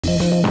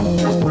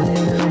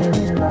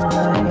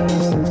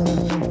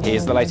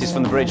the latest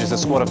from the bridge as the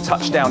squad have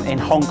touched down in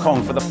Hong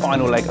Kong for the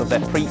final leg of their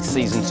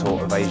pre-season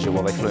tour of Asia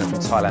while they flew in from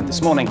Thailand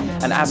this morning.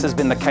 And as has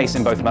been the case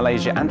in both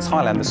Malaysia and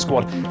Thailand, the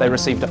squad, they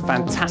received a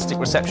fantastic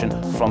reception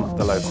from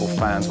the local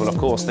fans. Well, of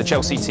course, the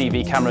Chelsea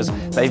TV cameras,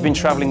 they've been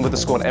travelling with the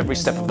squad every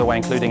step of the way,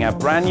 including our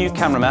brand new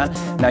cameraman.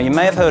 Now, you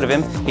may have heard of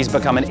him. He's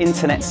become an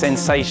internet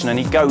sensation and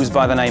he goes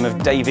by the name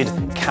of David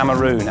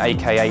Cameroon,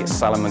 aka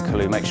Salomon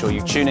Kalou. Make sure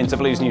you tune into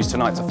Blues News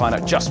tonight to find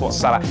out just what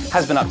Salah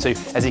has been up to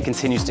as he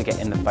continues to get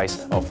in the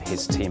face of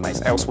his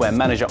teammates. Elsewhere,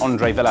 manager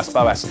Andre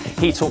Villas-Boas,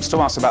 he talks to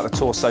us about the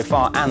tour so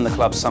far and the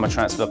club's summer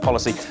transfer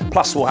policy.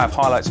 Plus, we'll have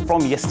highlights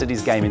from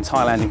yesterday's game in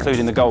Thailand,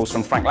 including the goals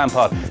from Frank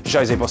Lampard,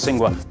 Jose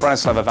Bosingwa,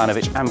 Branislav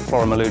Ivanovic and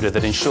Flora Malouda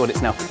that ensured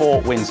it's now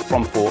 4 wins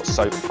from 4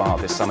 so far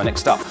this summer.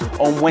 Next up,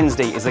 on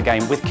Wednesday is a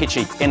game with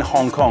Kitchee in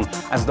Hong Kong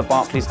as the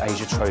Barclays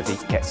Asia Trophy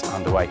gets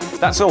underway.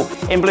 That's all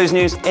in Blues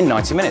News in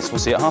 90 minutes. We'll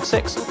see you at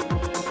 6:30.